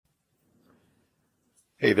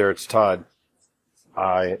Hey there, it's Todd.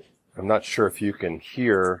 I'm not sure if you can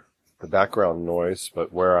hear the background noise,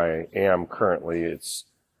 but where I am currently, it's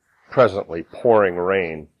presently pouring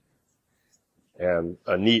rain. And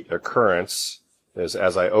a neat occurrence is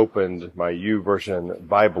as I opened my YouVersion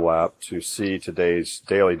Bible app to see today's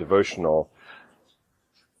daily devotional,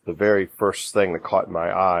 the very first thing that caught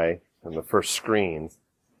my eye on the first screen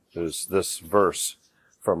is this verse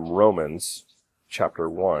from Romans chapter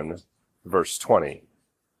 1, verse 20.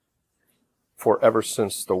 For ever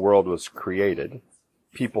since the world was created,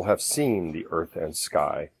 people have seen the earth and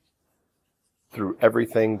sky. Through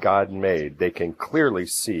everything God made, they can clearly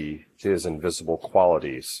see His invisible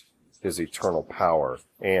qualities, His eternal power,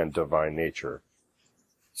 and divine nature.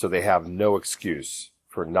 So they have no excuse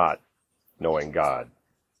for not knowing God.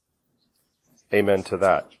 Amen to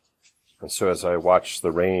that. And so as I watch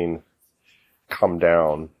the rain come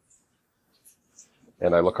down,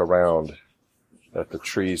 and I look around at the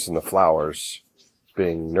trees and the flowers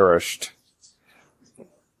being nourished,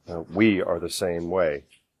 we are the same way.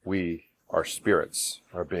 We, our spirits,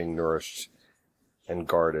 are being nourished and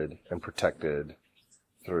guarded and protected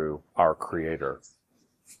through our Creator.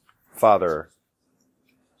 Father,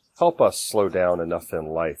 help us slow down enough in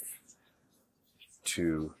life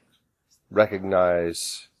to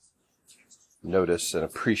recognize, notice, and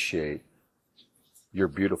appreciate your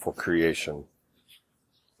beautiful creation.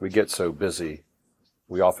 We get so busy.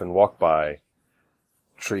 We often walk by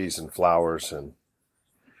trees and flowers and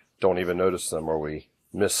don't even notice them, or we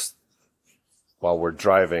miss while we're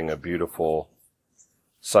driving a beautiful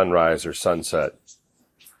sunrise or sunset.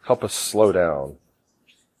 Help us slow down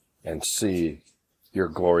and see your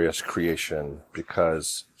glorious creation,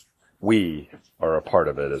 because we are a part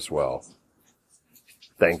of it as well.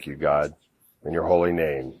 Thank you, God. In your holy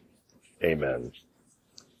name, amen.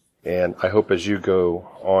 And I hope as you go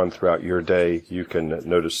on throughout your day, you can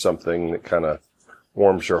notice something that kind of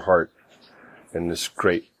warms your heart in this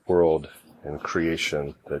great world and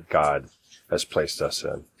creation that God has placed us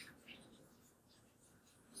in.